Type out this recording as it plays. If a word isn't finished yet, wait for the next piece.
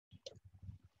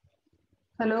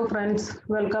Hello friends,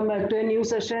 welcome back to a new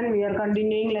session. We are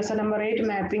continuing lesson number 8,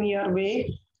 mapping your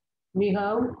way. We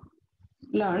have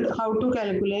learned how to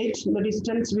calculate the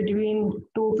distance between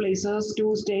two places,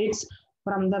 two states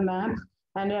from the map,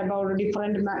 and about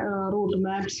different route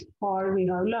maps all we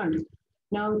have learned.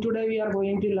 Now today we are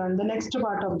going to learn the next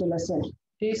part of the lesson.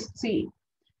 It is C.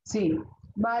 See,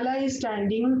 Bala is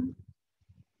standing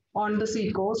on the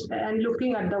sea coast and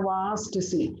looking at the vast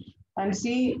sea, and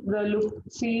sea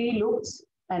looks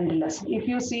endless. If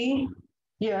you see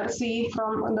here, see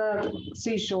from the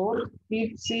seashore,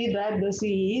 we see that the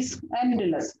sea is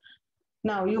endless.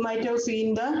 Now you might have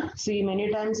seen the sea many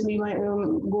times. We might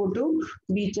go to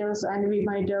beaches and we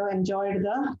might have enjoyed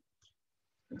the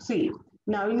sea.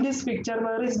 Now in this picture,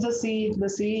 where is the sea? The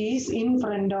sea is in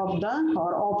front of the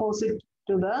or opposite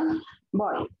to the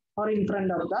boy or in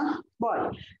front of the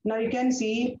boy. Now you can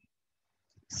see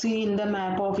in the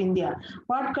map of India.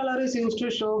 What color is used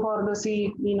to show for the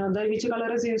sea? You know, which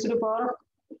color is used for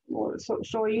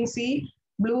showing sea?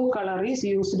 Blue color is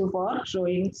used for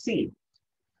showing sea.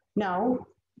 Now,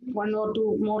 one or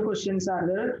two more questions are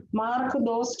there. Mark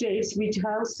those states which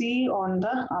have sea on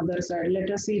the other side. Let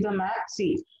us see the map.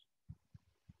 See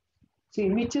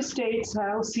which states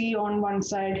have sea on one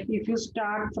side. If you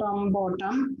start from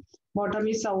bottom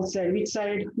is south side.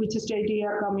 Which state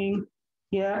here coming?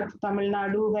 Here, Tamil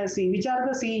Nadu has sea. Which are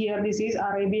the sea here? This is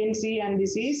Arabian Sea and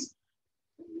this is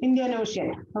Indian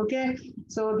Ocean. Okay,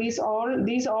 so these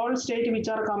all states which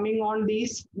are coming on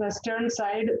this western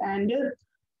side and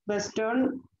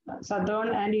western, southern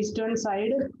and eastern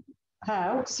side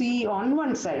have sea on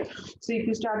one side. So if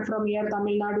you start from here,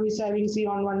 Tamil Nadu is having sea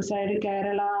on one side,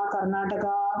 Kerala,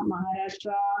 Karnataka,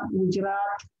 Maharashtra, Gujarat,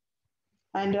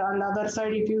 and on the other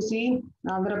side, if you see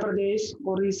Andhra Pradesh,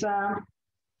 Orissa,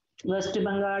 West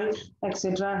Bengal,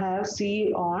 etc., have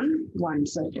sea on one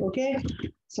side. Okay,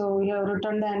 so we have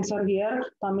written the answer here: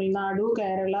 Tamil Nadu,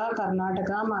 Kerala,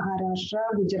 Karnataka, Maharashtra,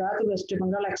 Gujarat, West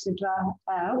Bengal, etc.,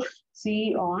 have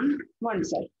sea on one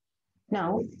side.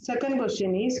 Now, second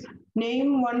question is,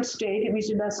 name one state which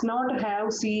does not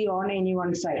have sea on any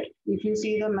one side. If you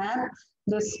see the map,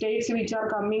 the states which are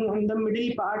coming in the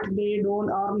middle part, they don't,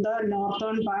 or the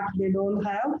northern part, they don't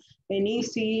have any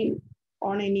sea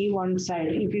on any one side.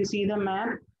 If you see the map,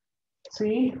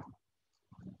 you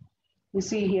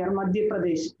see here, Madhya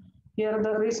Pradesh. Here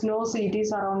there is no sea, it is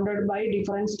surrounded by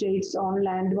different states on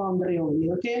land boundary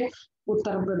only. Okay,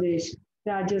 Uttar Pradesh,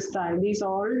 Rajasthan, these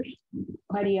all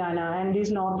Haryana and these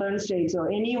northern states. So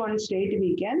any one state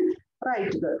we can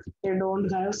write there. They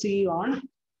don't have sea on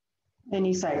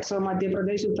any side. So Madhya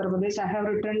Pradesh, Uttar Pradesh, I have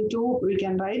written two. We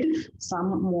can write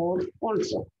some more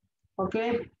also.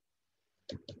 Okay.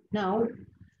 Now,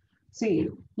 see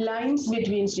lines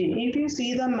between states. If you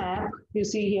see the map, you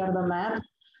see here the map.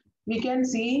 We can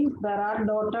see there are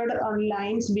dotted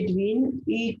lines between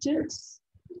each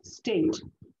state,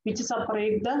 which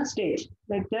separate the state.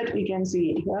 Like that, we can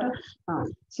see it here.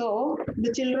 So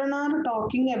the children are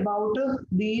talking about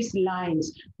these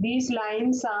lines. These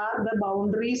lines are the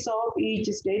boundaries of each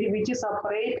state, which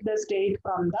separate the state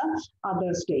from the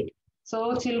other state.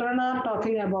 So children are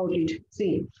talking about it.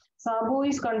 See, Sabu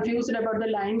is confused about the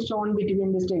lines shown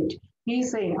between the states. He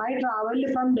is saying, I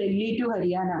traveled from Delhi to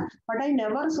Haryana, but I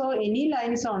never saw any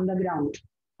lines on the ground.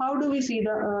 How do we see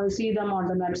them on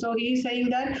the map? So he is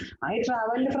saying that I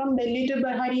traveled from Delhi to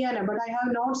Haryana, but I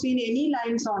have not seen any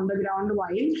lines on the ground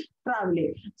while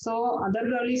traveling. So other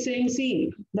girl is saying,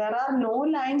 see, there are no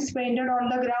lines painted on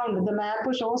the ground. The map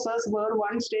shows us where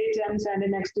one state ends and the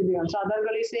next beyond. So other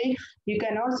girl is saying, you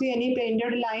cannot see any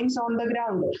painted lines on the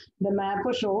ground. The map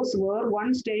shows where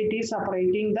one state is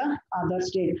separating the other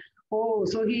state. Oh,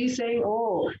 so he is saying,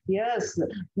 oh, yes,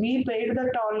 we paid the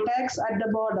toll tax at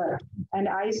the border and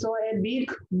I saw a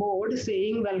big board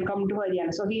saying welcome to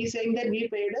Haryana. So he is saying that we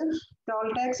paid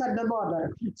toll tax at the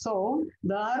border. So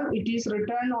there it is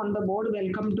written on the board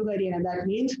welcome to Haryana. That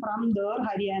means from there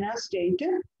Haryana state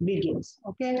begins.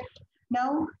 Okay.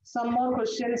 Now some more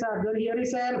questions are there. Here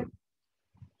is a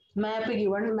map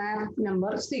given, map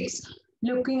number 6.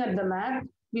 Looking at the map,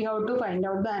 we have to find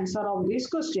out the answer of these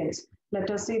questions. Let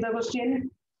us see the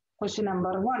question. Question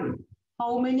number 1.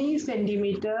 How many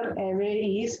centimeter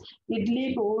away is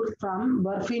Idlipur from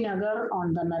Barfinagar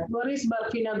on the map? Where is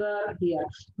Barfinagar? Here.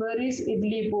 Where is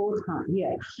Idlipur?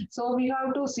 Here. So we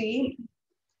have to see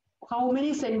how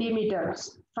many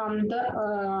centimeters from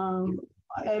the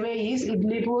away is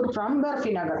Idlipur from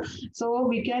Barfinagar. So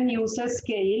we can use a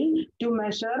scale to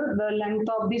measure the length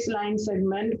of this line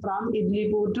segment from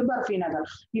Idlipur to Barfinagar.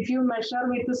 If you measure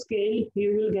with the scale,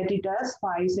 you will get it as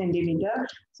 5 centimeter.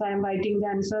 So I am writing the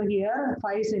answer here,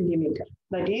 5 centimeter.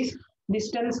 That is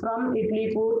Distance from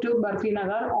Idlipur to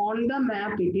Barfinagar on the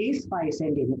map it is 5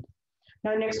 centimeters.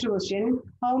 Now next question,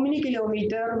 how many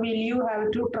kilometers will you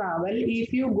have to travel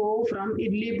if you go from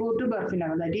Idlipur to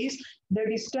Barfinagar? That is, the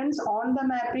distance on the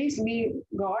map is we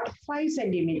got 5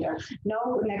 centimeters.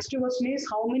 Now next question is,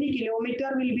 how many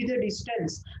kilometers will be the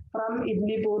distance from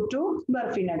Idlipur to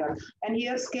Barfinagar? And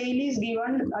here scale is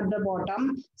given at the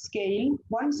bottom. Scale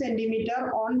 1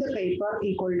 centimeter on the paper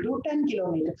equal to 10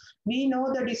 kilometers. We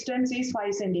know the distance is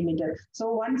 5 centimeters.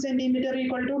 So 1 centimeter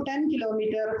equal to 10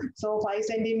 kilometers. So 5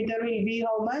 centimeter will be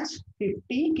how much?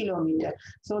 50 kilometers.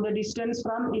 So the distance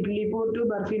from Idlipur to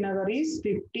Barfinagar is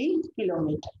 50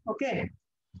 kilometers. Okay.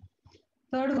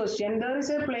 Third question, there is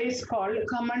a place called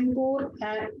Kamanpur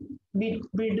and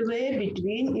midway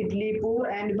between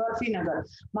Idlipur and Barfinagar.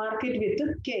 Mark it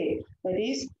with K. That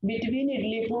is between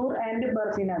Idlipur and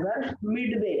Barfinagar,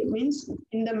 midway means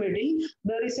in the middle,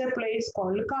 there is a place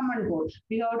called Kamanpur.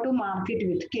 We have to mark it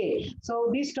with K. So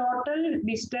this total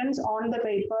distance on the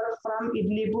paper from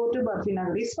Idlipur to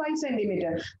Barfinagar is 5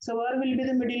 centimeters. So where will be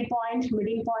the middle point?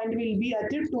 Middle point will be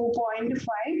at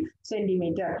 2.5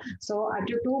 centimeter. So at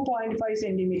 2.5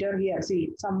 centimeter here,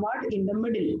 see, somewhat in the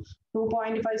middle.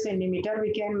 2.5 centimeter,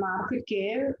 we can mark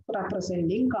K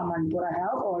representing Kamanpur. I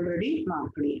have already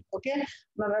marked it. Okay,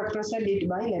 now represent it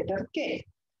by letter K.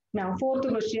 Now, fourth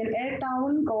question, a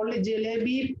town called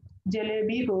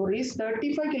Jalebipur is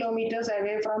 35 kilometers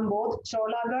away from both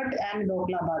Cholaghat and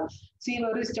Doklabad. See,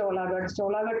 where is Cholaghat?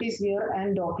 Cholaghat is here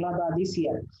and Doklabad is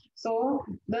here. So,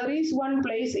 there is one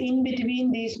place in between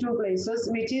these two places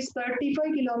which is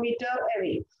 35 kilometers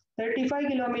away. 35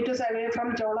 kilometers away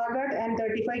from Cholaghat and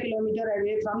 35 kilometers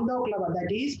away from Doklabad. That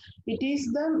is, it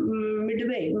is the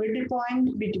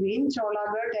midpoint between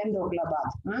Cholaghat and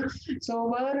Doklabad. So,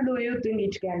 where do you think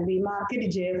it can be? Mark it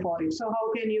J for it. So,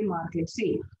 how can you mark it?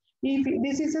 See, if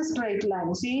this is a straight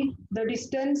line, see the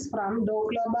distance from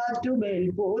Doklabad to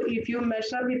Belpur, if you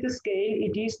measure with the scale,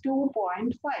 it is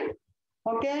 2.5.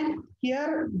 Okay,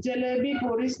 here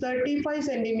Jalebipur is 35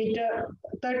 kilometer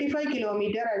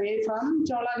away from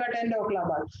Cholaghat and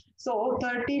Doklabad. So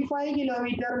 35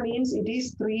 kilometer means it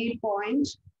is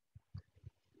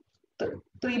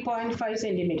 3.5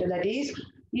 centimeter. That is,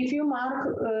 if you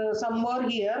mark somewhere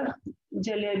here,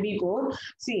 Jalebipur,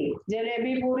 see,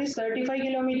 Jalebipur is 35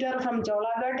 kilometer from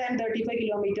Cholaghat and 35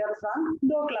 kilometer from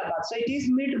Doklabad. So it is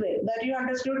midway. That you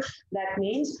understood? That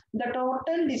means the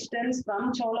total distance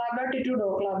from Cholaghat to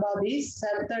Doklabad is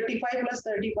 35 plus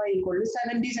 35 equal to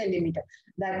 70 centimeter.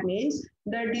 That means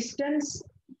the distance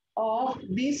of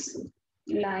this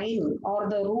line or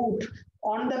the route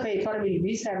on the paper will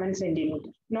be 7 centimeter.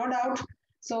 No doubt.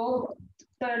 So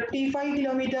 35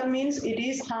 kilometer means it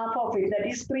is half of it, that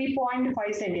is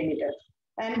 3.5 centimeter.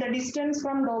 And the distance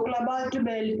from Doklabad to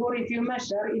Belpur, if you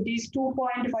measure, it is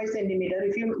 2.5 centimeter.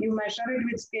 If you measure it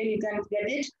with scale, you can get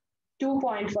it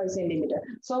 2.5 centimeter.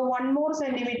 So 1 more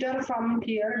centimeter from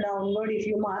here downward, if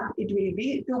you mark, it will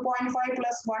be 2.5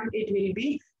 plus 1, it will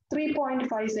be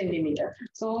 3.5 centimeter.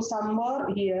 So somewhere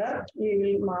here, we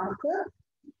will mark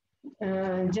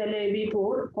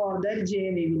Jalebipur for the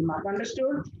J we will mark.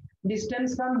 Understood?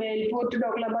 Distance from Belpur to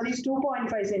Doklabad is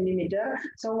 2.5 centimeter.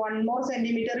 So 1 more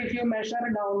centimeter if you measure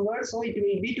downward, so it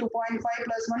will be 2.5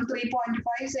 plus 1,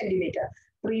 3.5 centimeter.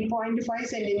 3.5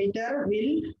 centimeter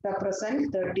will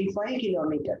represent 35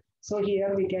 kilometer. So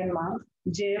here we can mark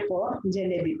J for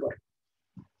Jalebipur.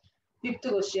 Fifth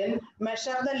question,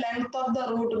 measure the length of the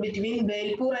route between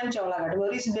Belpur and Cholaghat.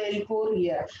 Where is Belpur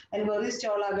here and where is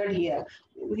Cholaghat here?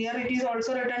 Here it is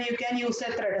also written you can use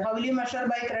a thread. How will you measure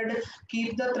by thread?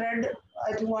 Keep the thread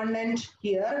at one end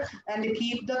here and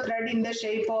keep the thread in the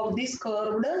shape of this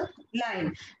curved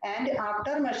line. And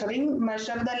after measuring,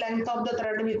 measure the length of the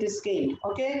thread with the scale.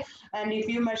 Okay. And if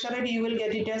you measure it, you will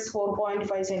get it as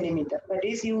 4.5 centimeter. That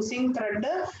is using thread,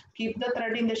 keep the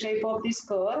thread in the shape of this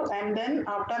curve. And then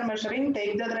after measuring,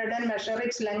 take the thread and measure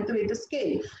its length with the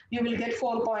scale. You will get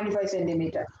 4.5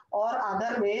 centimeter. Or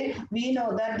other way, we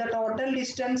know that the total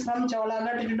distance from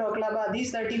Cholaghat to Doklabad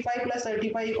is 35 plus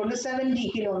 35 equal to 70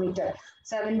 kilometer.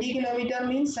 70 kilometer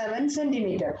means 7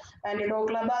 centimeter. And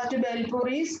Doklabad to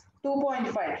Belpur is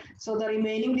 2.5. So the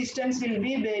remaining distance will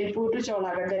be Belpur to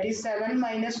Cholaghat. That is 7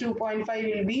 minus 2.5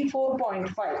 will be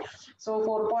 4.5. So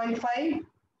 4.5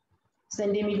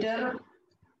 centimeter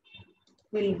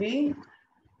will be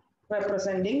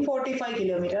representing 45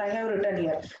 kilometer. I have written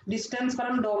here. Distance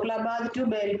from Doklabad to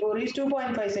Belpur is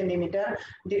 2.5 centimeter.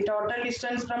 The total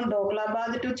distance from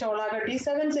Doklabad to Cholaghat is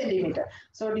 7 centimeter.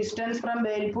 So distance from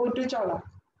Belpur to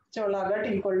Cholaghat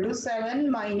equal to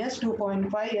 7 minus 2.5,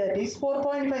 that is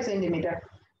 4.5 centimeter.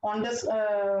 on this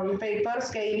paper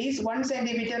scale is 1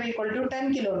 centimeter equal to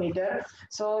 10 kilometer.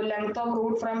 So length of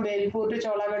route from Belpur to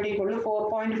Cholaghat equal to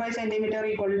 4.5 centimeter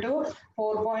equal to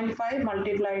 4.5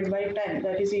 multiplied by 10,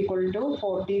 that is equal to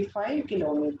 45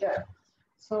 kilometer.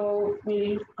 So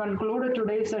we'll conclude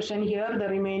today's session here. The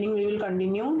remaining we will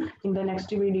continue in the next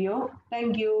video.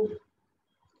 Thank you.